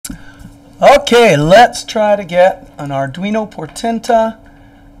Okay, let's try to get an Arduino PortentaH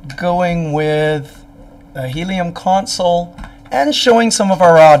going with a Helium console and showing some of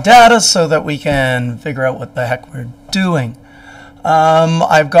our raw data so that we can figure out what the heck we're doing.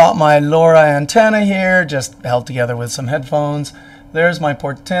 I've got my LoRa antenna here, just held together with some headphones. There's my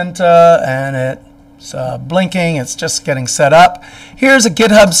PortentaH, and it's blinking. It's just getting set up. Here's a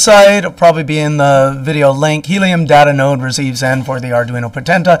GitHub site. It'll probably be in the video link. Helium data node receives N for the Arduino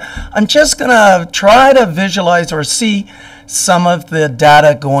PortentaH. I'm just going to try to visualize or see some of the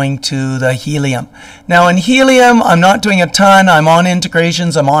data going to the Helium. Now in Helium, I'm not doing a ton. I'm on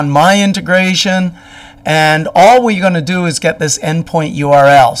integrations. I'm on my integration. And all we're going to do is get this endpoint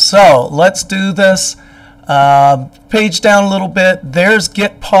URL. So let's do this. Page down a little bit. There's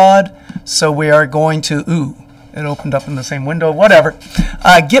Gitpod. So we are going to, it opened up in the same window, whatever.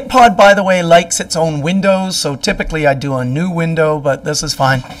 Gitpod, by the way, likes its own windows. So typically I do a new window, but this is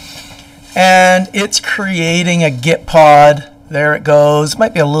fine. And it's creating a Gitpod. There it goes.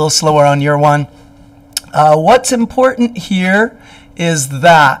 Might be a little slower on your one. What's important here is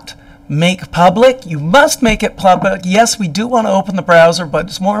that make public. You must make it public. Yes, we do want to open the browser, but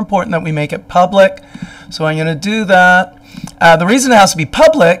it's more important that we make it public. So I'm going to do that. The reason it has to be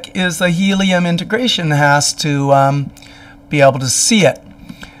public is the Helium integration has to be able to see it.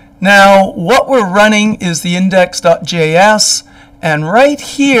 Now, what we're running is the index.js. And right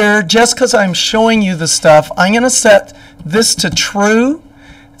here, just because I'm showing you the stuff, I'm going to set this to true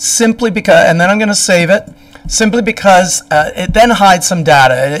simply because, and then I'm going to save it. Simply because it then hides some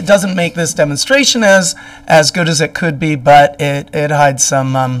data. It doesn't make this demonstration as good as it could be, but it hides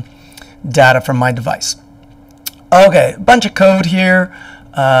some data from my device. Okay, a bunch of code here.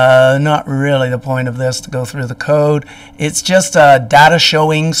 Not really the point of this to go through the code. It's just data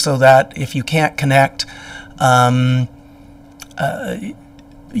showing so that if you can't connect,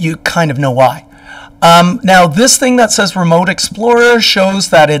 you kind of know why. Now this thing that says Remote Explorer shows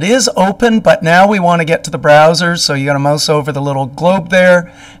that it is open, but now we want to get to the browser, so you got to mouse over the little globe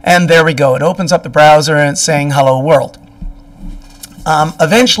there, and there we go. It opens up the browser and it's saying hello world.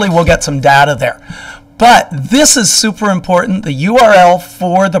 Eventually we'll get some data there. But this is super important, the URL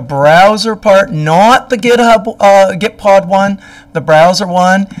for the browser part, not the Gitpod one, the browser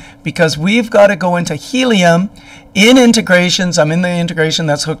one, because we've got to go into Helium in integrations. I'm in the integration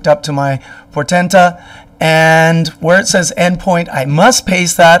that's hooked up to my PortentaH, and where it says endpoint, I must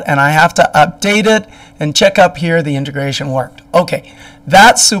paste that, and I have to update it and check up here the integration worked. Okay,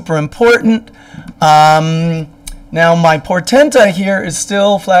 that's super important. Now my PortentaH here is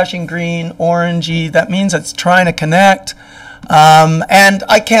still flashing green, orangey. That means it's trying to connect, and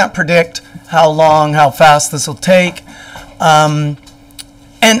I can't predict how fast this will take. And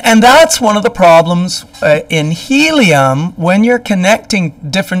that's one of the problems in Helium when you're connecting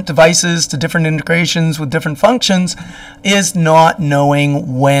different devices to different integrations with different functions is not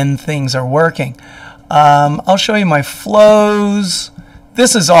knowing when things are working. I'll show you my flows.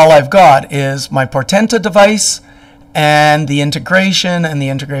 This is all I've got is my PortentaH device and the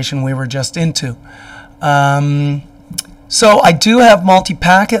integration we were just into. So I do have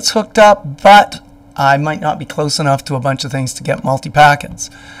multi-packets hooked up, but I might not be close enough to a bunch of things to get multi-packets.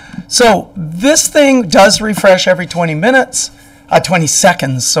 So this thing does refresh every 20 minutes, 20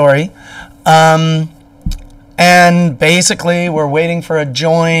 seconds, sorry. And basically we're waiting for a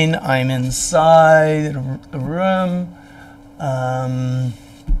join. I'm inside the room.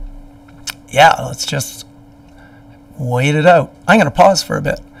 Yeah, let's just wait it out. I'm going to pause for a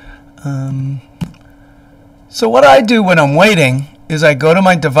bit. So what I do when I'm waiting is I go to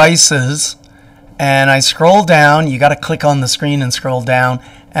my devices and I scroll down. You got to click on the screen and scroll down,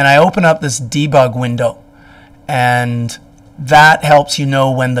 and I open up this debug window, and that helps you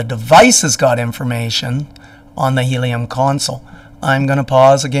know when the device has got information on the Helium console. I'm going to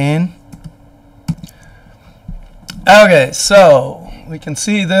pause again. Okay, so we can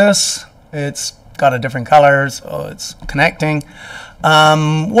see this. It's got a different color, so it's connecting.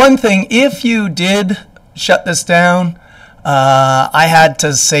 One thing, if you did shut this down, I had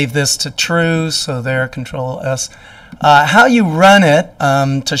to save this to true, so there, Control S. How you run it,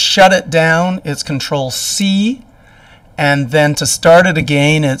 to shut it down, it's Control C, and then to start it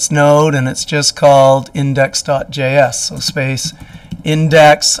again, it's node, and it's just called index.js, so space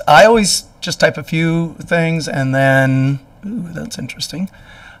index. I always just type a few things, and then, ooh, that's interesting,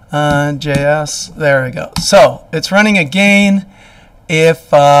 JS, there we go. So it's running again.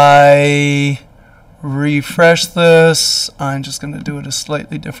 If I refresh this, I'm just going to do it a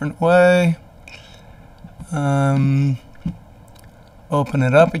slightly different way. Open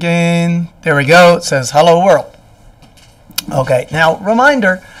it up again. There we go. It says hello world. Okay, now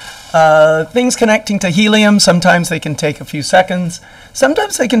reminder, Things connecting to Helium, sometimes they can take a few seconds,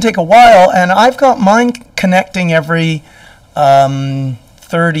 sometimes they can take a while, and I've got mine connecting every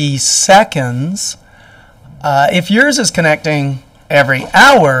 30 seconds. If yours is connecting every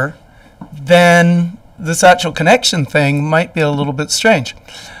hour, then this actual connection thing might be a little bit strange.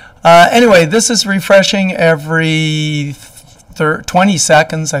 Anyway, this is refreshing every 20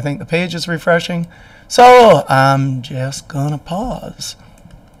 seconds. I think the page is refreshing. So I'm just gonna pause.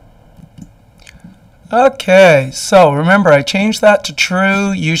 Okay, so remember I changed that to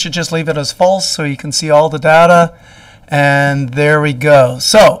true. You should just leave it as false so you can see all the data. And there we go.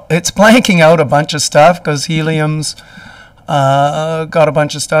 So it's blanking out a bunch of stuff because Helium's got a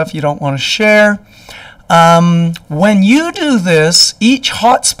bunch of stuff you don't want to share. When you do this, each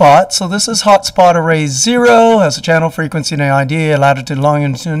hotspot, so this is hotspot array 0, has a channel frequency and ID, a latitude,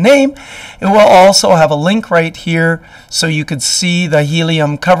 longitude, and name. It will also have a link right here so you could see the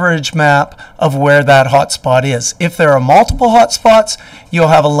Helium coverage map of where that hotspot is. If there are multiple hotspots, you'll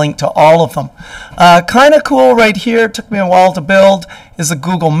have a link to all of them. Kind of cool right here, it took me a while to build, is the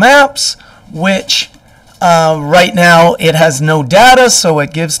Google Maps, which right now it has no data, so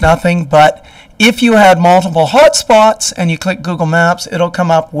it gives nothing, but if you had multiple hotspots and you click Google Maps, it'll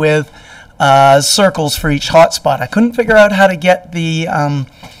come up with circles for each hotspot. I couldn't figure out how to get the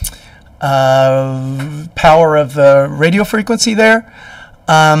power of the radio frequency there,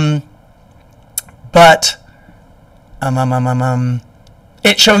 but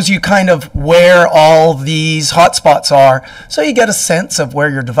it shows you kind of where all these hotspots are, so you get a sense of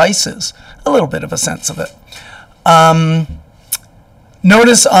where your device is, a little bit of a sense of it.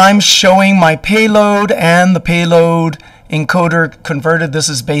 Notice I'm showing my payload and the payload encoder converted. This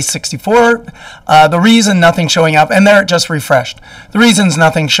is base 64. The reason nothing's showing up, and there it just refreshed. The reasons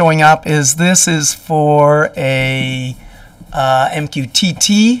nothing's showing up is this is for a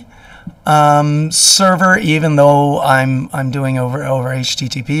MQTT server, even though I'm doing over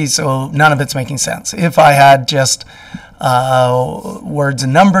HTTP, so none of it's making sense. If I had just words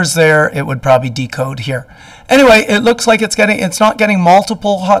and numbers there, it would probably decode here. Anyway, it looks like it's not getting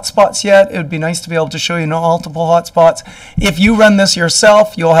multiple hotspots yet. It would be nice to be able to show you multiple hotspots. If you run this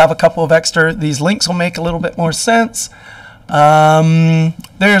yourself, you'll have a couple of extra. These links will make a little bit more sense.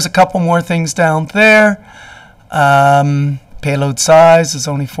 There's a couple more things down there. Payload size is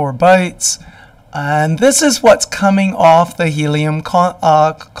only 4 bytes. And this is what's coming off the Helium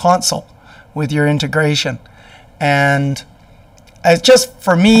console with your integration. And it's just,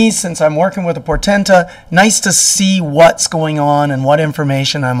 for me, since I'm working with a Portenta, nice to see what's going on and what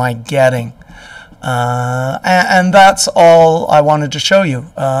information am I getting. And that's all I wanted to show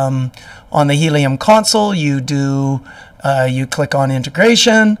you. On the Helium console, you click on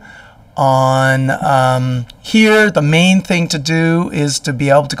integration. On here, the main thing to do is to be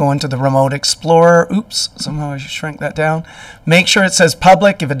able to go into the Remote Explorer. Oops, somehow I shrank that down. Make sure it says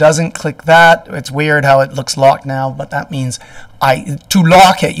public. If it doesn't, click that. It's weird how it looks locked now, but that means to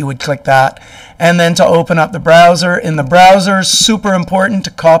lock it, you would click that. And then to open up the browser. In the browser, super important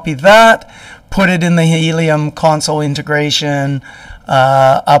to copy that, put it in the Helium Console Integration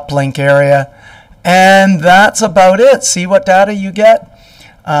uplink area. And that's about it. See what data you get.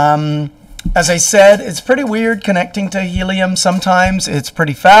 As I said, it's pretty weird connecting to Helium. Sometimes it's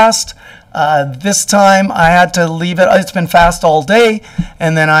pretty fast. This time I had to leave it. It's been fast all day,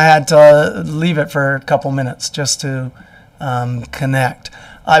 and then I had to leave it for a couple minutes just to connect.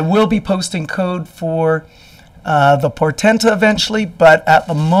 I will be posting code for the Portenta eventually, but at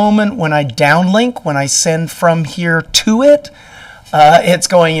the moment when I downlink, when I send from here to it, it's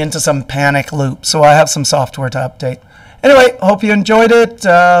going into some panic loop. So I have some software to update. Anyway, hope you enjoyed it.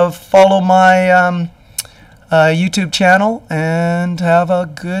 Follow my YouTube channel and have a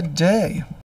good day.